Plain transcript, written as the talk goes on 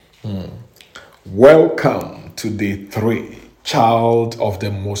Welcome to day 3, child of the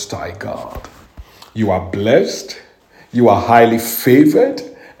Most High God. You are blessed, you are highly favored,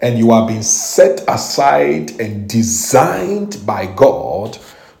 and you are being set aside and designed by God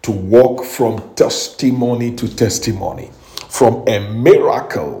to walk from testimony to testimony, from a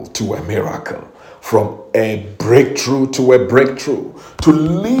miracle to a miracle, from a breakthrough to a breakthrough, to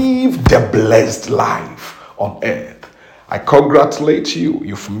live the blessed life on earth. I congratulate you.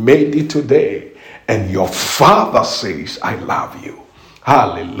 You've made it today. And your Father says, I love you.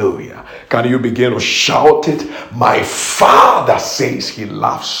 Hallelujah. Can you begin to shout it? My Father says he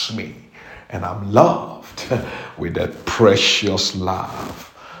loves me. And I'm loved with that precious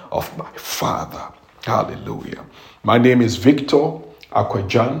love of my Father. Hallelujah. My name is Victor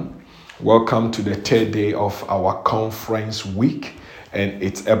Akwajan. Welcome to the 3rd day of our conference week. And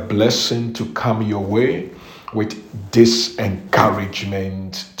it's a blessing to come your way with this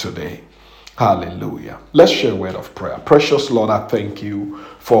encouragement today. Hallelujah. Let's share a word of prayer. Precious Lord, I thank you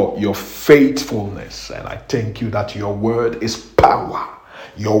for your faithfulness, and I thank you that your word is power.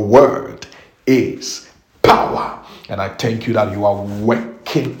 Your word is power. And I thank you that you are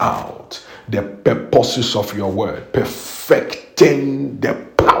working out the purposes of your word, perfecting the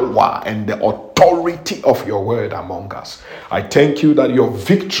power and the authority of your word among us. I thank you that your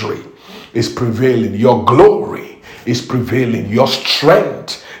victory is prevailing, your glory is prevailing, your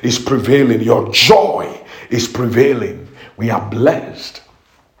strength is prevailing, your joy is prevailing. We are blessed,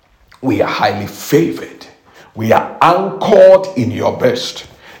 we are highly favored, we are anchored in your best,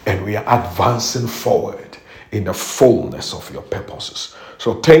 and we are advancing forward in the fullness of your purposes.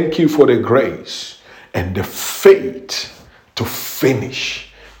 So thank you for the grace and the faith to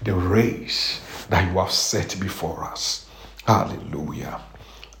finish the race that you have set before us. Hallelujah.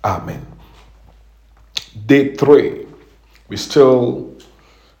 Amen. Day 3, we're still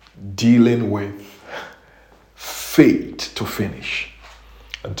dealing with faith to finish.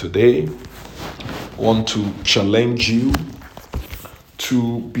 And today, I want to challenge you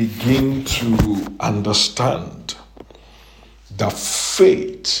to begin to understand that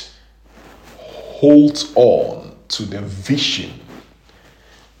faith holds on to the vision.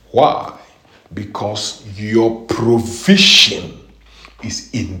 Why? Because your provision is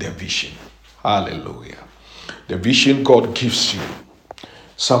in the vision. Hallelujah. The vision God gives you,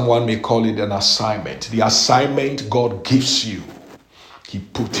 someone may call it an assignment. The assignment God gives you, he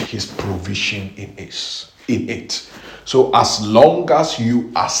put his provision in it. So as long as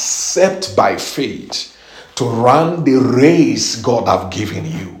you accept by faith to run the race God have given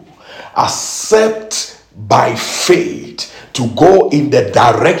you, accept by faith to go in the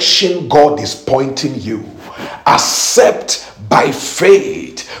direction God is pointing you, accept by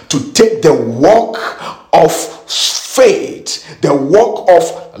faith to take the walk of faith, the walk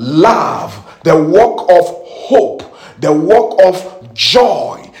of love, the walk of hope, the walk of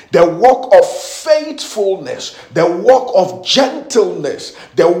joy, the walk of faithfulness, the walk of gentleness,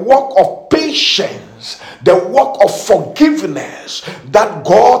 the walk of patience, the walk of forgiveness that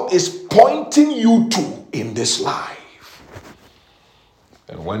God is pointing you to in this life.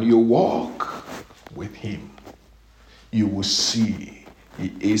 And when you walk with him, you will see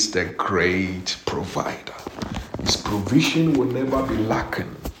he is the great provider. His provision will never be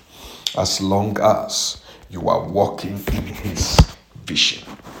lacking as long as you are walking in his vision.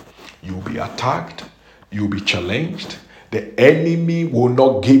 You'll be attacked, you'll be challenged. The enemy will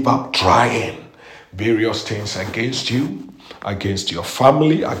not give up trying various things against you, against your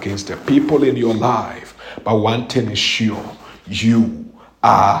family, against the people in your life. But one thing is sure, you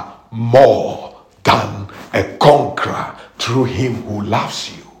are more than a conqueror through him who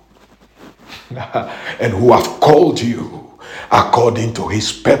loves you and who have called you according to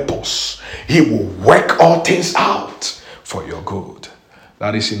his purpose. He will work all things out for your good.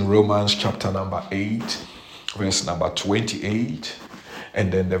 That is in Romans chapter number 8, verse number 28,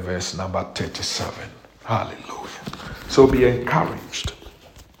 and then the verse number 37. Hallelujah. So be encouraged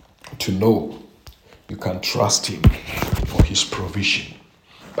to know you can trust him for his provision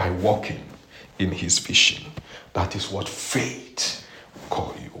by walking in his vision. That is what faith will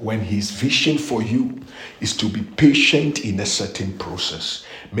call you. When his vision for you is to be patient in a certain process,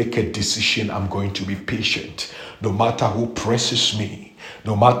 make a decision. I'm going to be patient. No matter who presses me,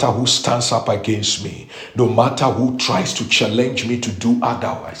 no matter who stands up against me, no matter who tries to challenge me to do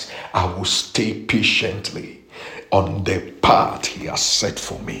otherwise, I will stay patiently on the path he has set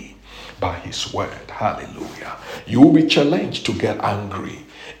for me by his word. Hallelujah. You will be challenged to get angry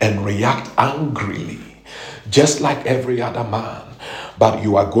and react angrily, just like every other man. But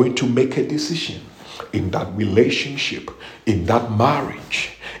you are going to make a decision in that relationship, in that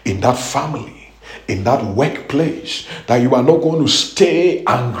marriage, in that family, in that workplace, that you are not going to stay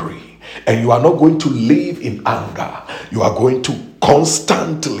angry and you are not going to live in anger. You are going to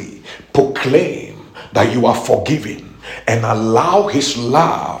constantly proclaim that you are forgiven and allow his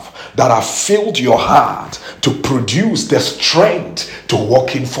love that have filled your heart to produce the strength to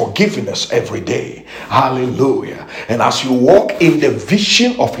walk in forgiveness every day. Hallelujah. And as you walk in the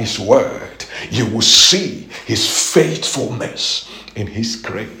vision of his word, you will see his faithfulness in his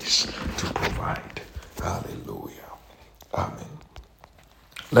grace to provide. Hallelujah. Amen.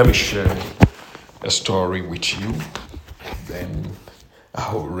 Let me share a story with you. Then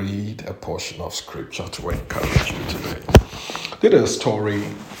I'll read a portion of scripture to encourage you today. This is a story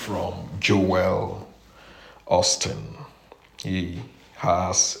from Joel Austin. He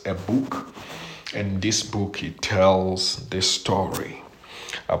has a book, and this book he tells this story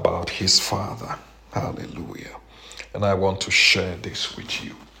about his father. Hallelujah. And I want to share this with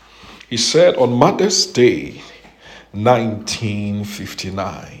you. He said, on Mother's Day,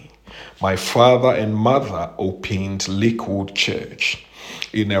 1959, my father and mother opened Lakewood Church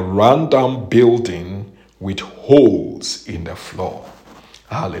in a rundown building with holes in the floor.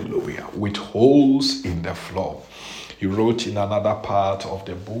 Hallelujah. With holes in the floor. He wrote in another part of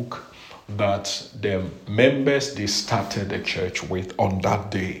the book that the members they started the church with on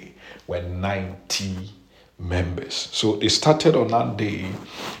that day were 90 members. So they started on that day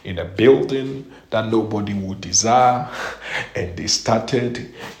in a building that nobody would desire, and they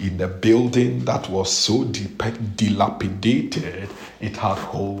started in a building that was so dilapidated it had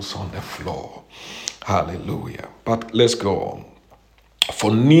holes on the floor. Hallelujah. But let's go on.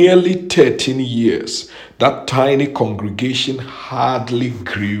 For nearly 13 years, that tiny congregation hardly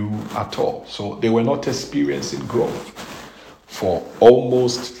grew at all. So they were not experiencing growth for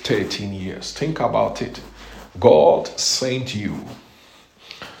almost 13 years. Think about it. God sent you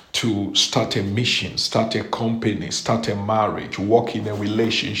to start a mission, start a company, start a marriage, work in a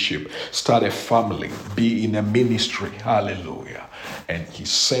relationship, start a family, be in a ministry. Hallelujah. And he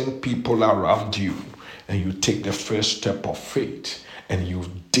sent people around you, and you take the first step of faith and you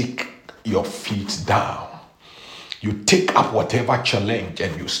dig your feet down. You take up whatever challenge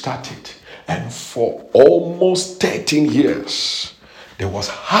and you start it. And for almost 13 years, there was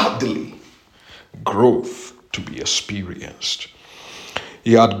hardly growth to be experienced.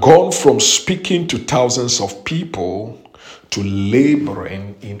 He had gone from speaking to thousands of people to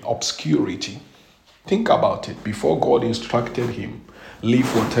laboring in obscurity. Think about it. Before God instructed him, leave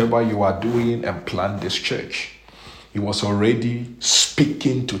whatever you are doing and plant this church, he was already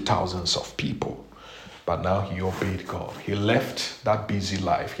speaking to thousands of people. But now he obeyed God. He left that busy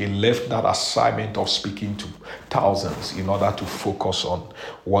life. He left that assignment of speaking to thousands in order to focus on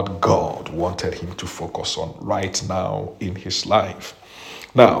what God wanted him to focus on right now in his life.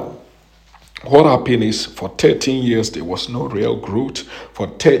 Now, what happened is for 13 years, there was no real growth. For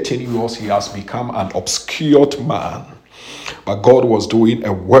 13 years, he has become an obscured man. But God was doing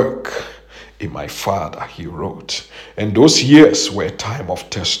a work in my father, he wrote. And those years were a time of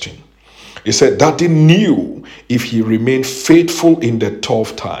testing. He said Daddy knew if he remained faithful in the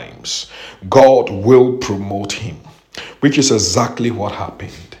tough times, God will promote him, which is exactly what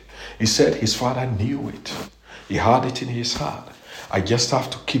happened. He said his father knew it. He had it in his heart. I just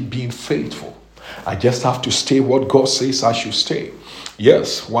have to keep being faithful. I just have to stay what God says I should stay.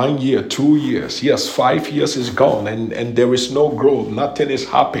 Yes, 1 year, 2 years, yes, 5 years is gone and there is no growth. Nothing is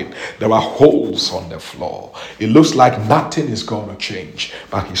happening. There are holes on the floor. It looks like nothing is going to change,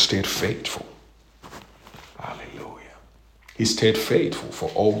 but he stayed faithful. Hallelujah. He stayed faithful for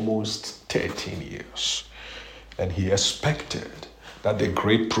almost 13 years. And he expected that the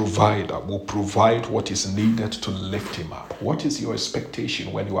great provider will provide what is needed to lift him up. What is your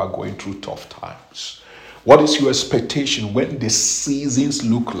expectation when you are going through tough times? What is your expectation when the seasons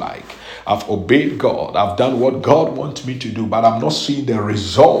look like I've obeyed God, I've done what God wants me to do, but I'm not seeing the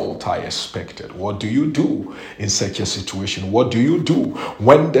result I expected? What do you do in such a situation? What do you do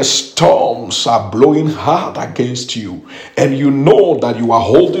when the storms are blowing hard against you and you know that you are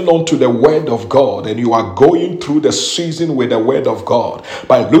holding on to the word of God and you are going through the season with the word of God,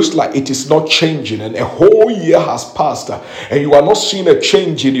 but it looks like it is not changing and a whole year has passed and you are not seeing a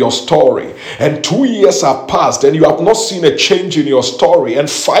change in your story, and 2 years have passed and you have not seen a change in your story, and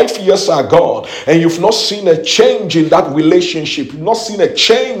 5 years are gone and you've not seen a change in that relationship, you've not seen a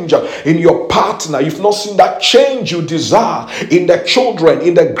change in your partner, you've not seen that change you desire in the children,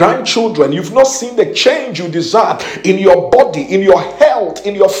 in the grandchildren, you've not seen the change you desire in your body, in your health,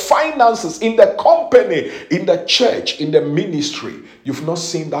 in your finances, in the company, in the church, in the ministry, you've not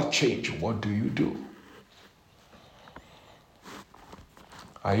seen that change. What do you do?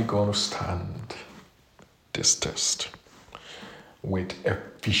 Are you going to stand his test with a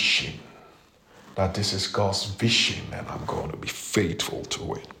vision. That this is God's vision and I'm going to be faithful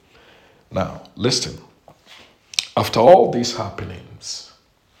to it. Now, listen. After all these happenings,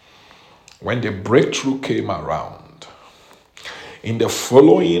 when the breakthrough came around, in the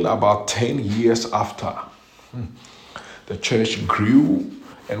following about 10 years after, the church grew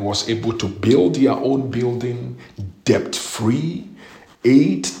and was able to build their own building debt-free,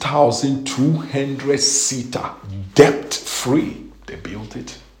 8,200 seater, debt-free. They built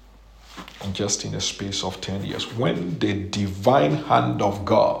it just in a space of 10 years. When the divine hand of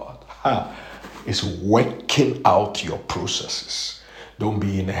God is working out your processes, don't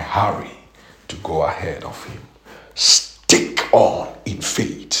be in a hurry to go ahead of him. Stick on in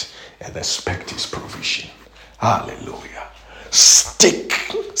faith and expect his provision. Hallelujah. Stick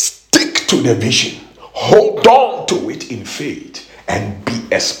to the vision. Hold on to it in faith and be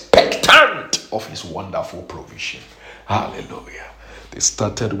expectant of his wonderful provision. Hallelujah. They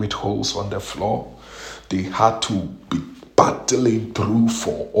started with holes on the floor. They had to be battling through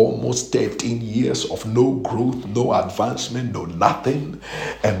for almost 13 years of no growth, no advancement, no nothing.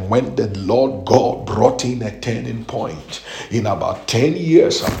 And when the Lord God brought in a turning point, in about 10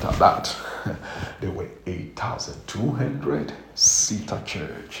 years after that, they were 8,200 seater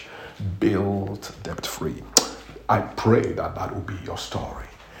church, built debt-free. I pray that will be your story,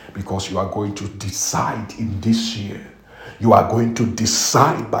 because you are going to decide in this year. You are going to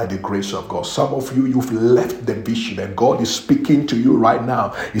decide by the grace of God. Some of you, you've left the vision and God is speaking to you right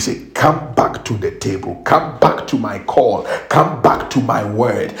now. He said, come back to the table. Come back to my call. Come back to my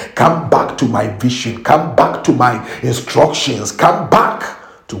word. Come back to my vision. Come back to my instructions. Come back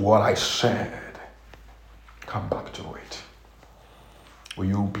to what I said. Come back to it. Will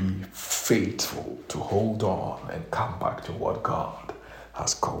you be faithful to hold on and come back to what God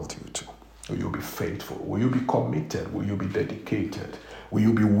has called you to? Will you be faithful? Will you be committed? Will you be dedicated? Will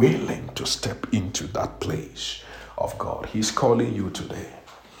you be willing to step into that place of God? He's calling you today.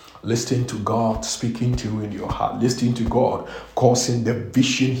 Listening to God speaking to you in your heart. Listening to God causing the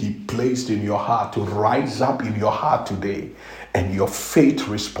vision he placed in your heart to rise up in your heart today. And your faith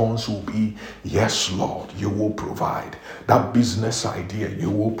response will be, yes, Lord, you will provide. That business idea, you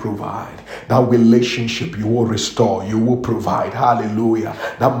will provide. That relationship, you will restore. You will provide. Hallelujah.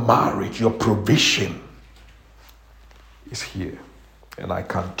 That marriage, your provision is here. And I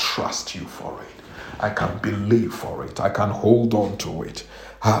can trust you for it. I can believe for it. I can hold on to it.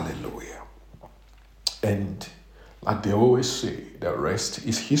 Hallelujah. And like they always say, the rest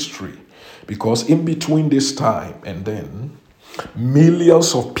is history. Because in between this time and then,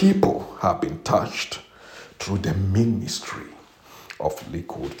 millions of people have been touched through the ministry of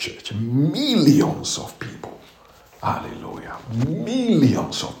Liquid Church. Millions of people. Hallelujah.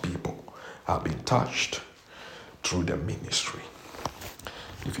 Millions of people have been touched through the ministry.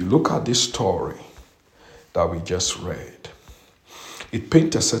 If you look at this story that we just read, it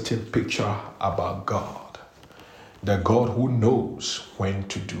paints a certain picture about God. The God who knows when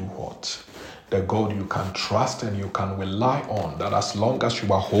to do what. The God you can trust and you can rely on, that as long as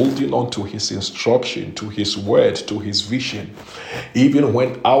you are holding on to his instruction, to his word, to his vision, even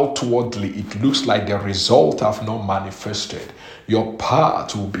when outwardly it looks like the result have not manifested, your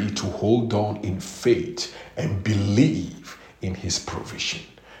part will be to hold on in faith and believe in his provision,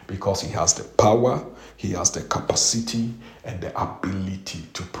 because he has the power, he has the capacity and the ability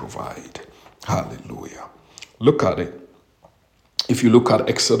to provide. Hallelujah. Look at it. If you look at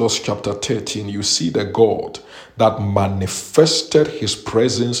Exodus chapter 13, you see the God that manifested his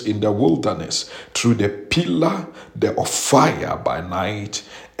presence in the wilderness through the pillar of fire by night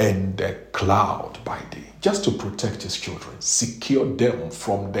and the cloud by day, just to protect his children, secure them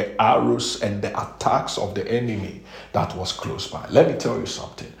from the arrows and the attacks of the enemy that was close by. Let me tell you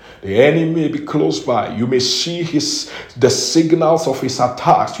something. The enemy may be close by. You may see the signals of his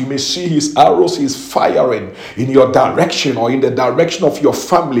attacks. You may see his arrows he's firing in your direction or in the direction of your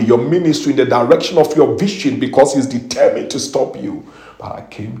family, your ministry, in the direction of your vision, because he's determined to stop you. But I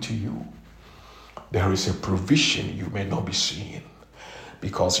came to you. There is a provision you may not be seeing,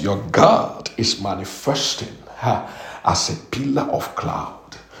 because your God is manifesting as a pillar of cloud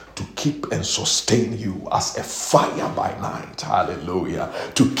to keep and sustain you, as a fire by night. Hallelujah.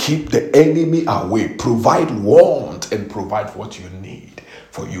 To keep the enemy away, provide warmth and provide what you need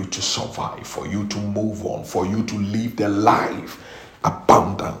for you to survive, for you to move on, for you to live the life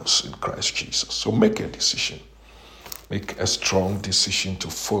abundance in Christ Jesus. So make a decision. Make a strong decision to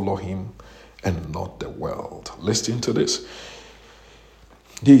follow him and not the world. Listen to this.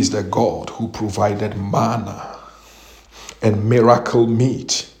 He is the God who provided manna and miracle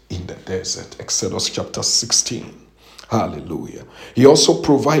meat in the desert. Exodus chapter 16. Hallelujah. He also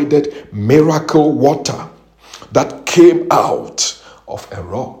provided miracle water that came out of a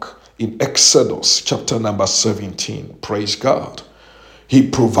rock in Exodus chapter number 17. Praise God. He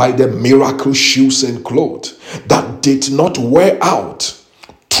provided miracle shoes and clothes that did not wear out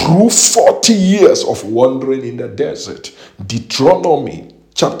through 40 years of wandering in the desert. Deuteronomy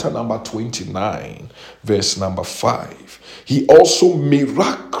chapter number 29, verse number 5. He also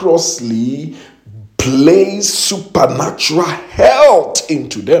miraculously placed supernatural health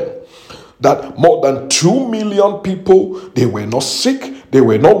into them. That more than 2 million people, they were not sick, they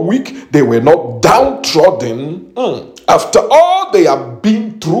were not weak, they were not downtrodden. After all they have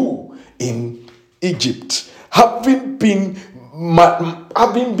been through in Egypt, having been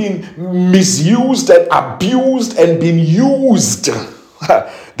misused and abused and been used,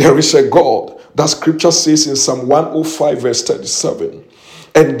 there is a God. That scripture says in Psalm 105 verse 37,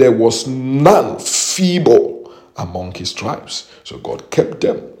 and there was none feeble among his tribes. So God kept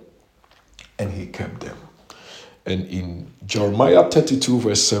them, and he kept them. And in Jeremiah 32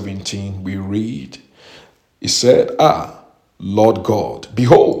 verse 17 we read, he said, Lord God,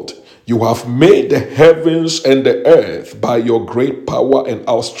 behold, you have made the heavens and the earth by your great power and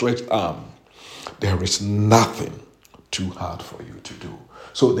outstretched arm. There is nothing too hard for you to do.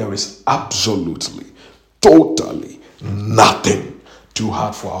 So there is absolutely, totally nothing too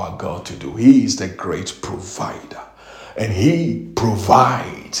hard for our God to do. He is the great provider. And he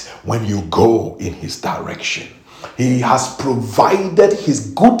provides when you go in his direction. He has provided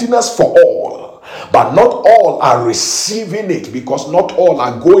his goodness for all. But not all are receiving it, because not all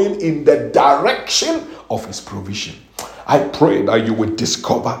are going in the direction of his provision. I pray that you will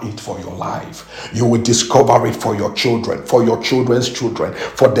discover it for your life. You will discover it for your children, for your children's children,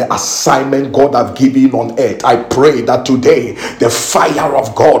 for the assignment God has given on earth. I pray that today the fire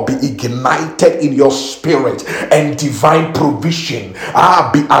of God be ignited in your spirit, and divine provision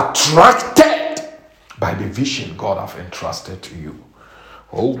be attracted by the vision God has entrusted to you.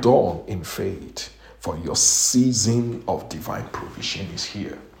 Hold on in faith, for your season of divine provision is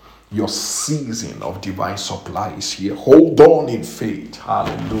here. Your season of divine supply is here. Hold on in faith.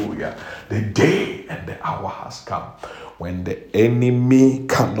 Hallelujah. The day and the hour has come when the enemy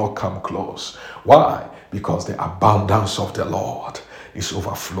cannot come close. Why? Because the abundance of the Lord is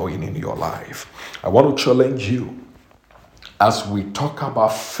overflowing in your life. I want to challenge you as we talk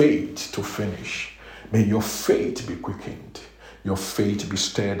about faith to finish. May your faith be quickened. Your faith be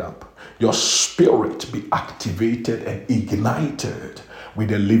stirred up. Your spirit be activated and ignited with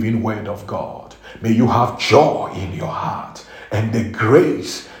the living word of God. May you have joy in your heart and the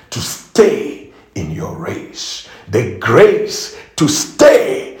grace to stay in your race. The grace to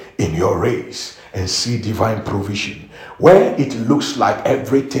stay in your race and see divine provision. Where it looks like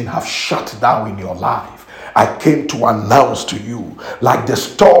everything has shut down in your life, I came to announce to you, like the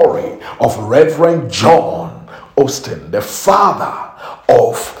story of Reverend John Austin, the father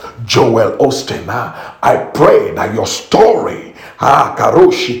of Joel Austin. I pray that your story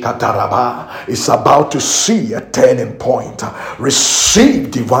Karoshi Kataraba is about to see a turning point. Receive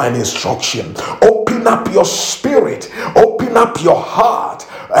divine instruction. Open up your spirit, open up your heart,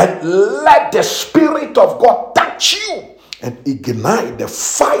 and let the Spirit of God touch you and ignite the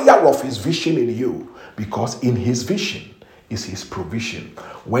fire of his vision in you, because in his vision is his provision.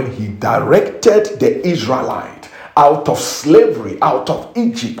 When he directed the Israelites out of slavery, out of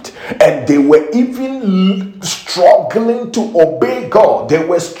Egypt, and they were even struggling to obey God. They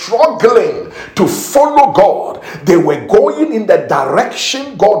were struggling to follow God. They were going in the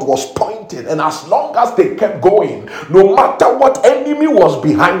direction God was pointing, and as long as they kept going, no matter what enemy was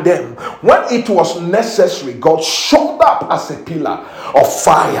behind them, when it was necessary, God showed up as a pillar of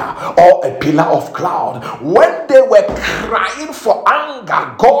fire or a pillar of cloud. When they were crying for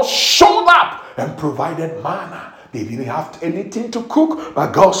anger, God showed up and provided manna. They didn't have anything to cook,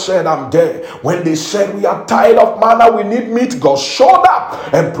 but God said, I'm there. When they said, we are tired of manna, we need meat, God showed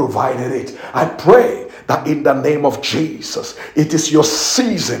up and provided it. I pray that in the name of Jesus, it is your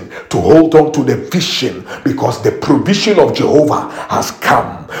season to hold on to the vision, because the provision of Jehovah has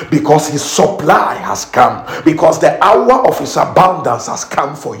come, because his supply has come, because the hour of his abundance has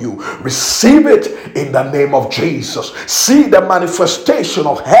come for you. Receive it in the name of Jesus. See the manifestation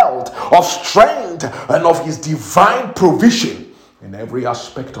of health, of strength, and of his divine provision in every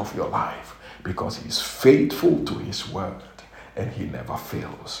aspect of your life, because he is faithful to his word and he never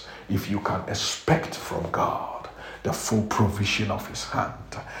fails. If you can expect from God the full provision of his hand,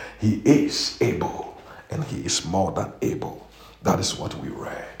 he is able, and he is more than able. That is what we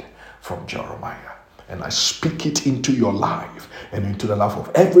read from Jeremiah. And I speak it into your life and into the life of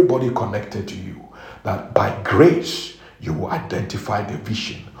everybody connected to you, that by grace you will identify the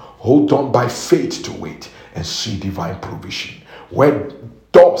vision, hold on by faith to it, and see divine provision. Where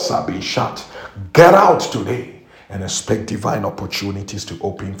doors are being shut, get out today and expect divine opportunities to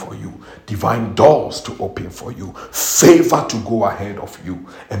open for you, divine doors to open for you, favor to go ahead of you,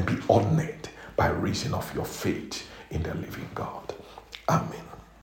 and be honored by reason of your faith in the living God. Amen.